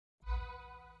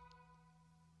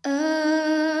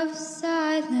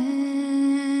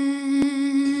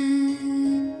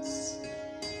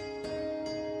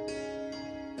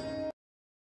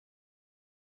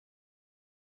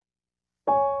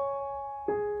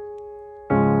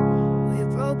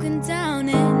broken down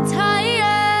and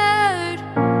tired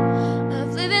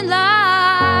of living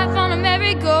life on a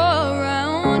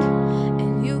merry-go-round,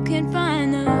 and you can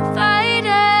find the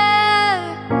fighter,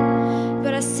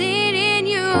 but I see it in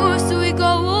you, so we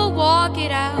go, we'll walk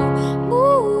it out. Move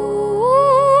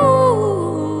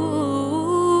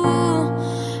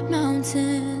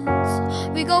mountains,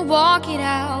 we go walk it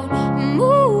out.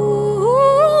 Move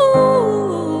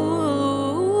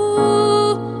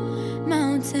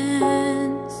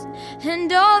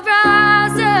and I'll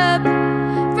rise up,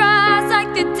 rise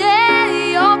like the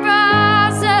day. I'll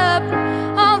rise up,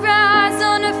 I'll rise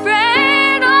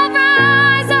unafraid. I'll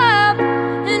rise up,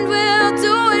 and we'll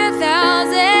do it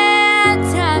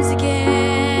 1,000 times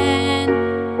again.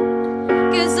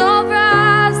 'Cause I'll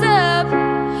rise up,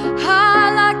 high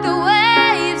like the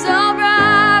waves. I'll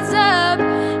rise up,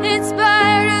 in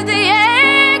spite of the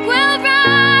ache. We'll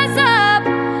rise up,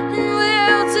 and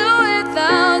we'll do it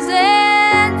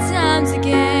 1,000 times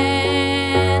again.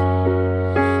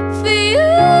 For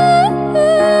you,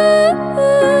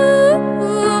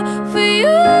 for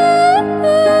you,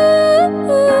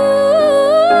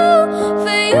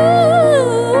 for you,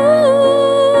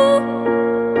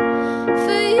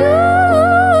 for you.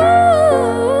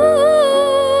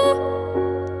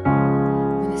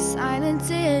 When the silence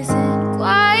isn't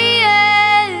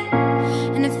quiet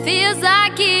and it feels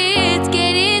like it's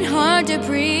getting hard to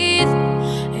breathe,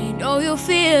 you know you'll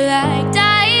feel like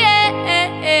dying,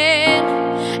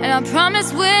 and I promise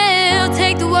we'll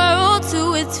take the world to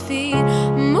its feet.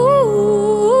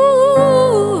 Move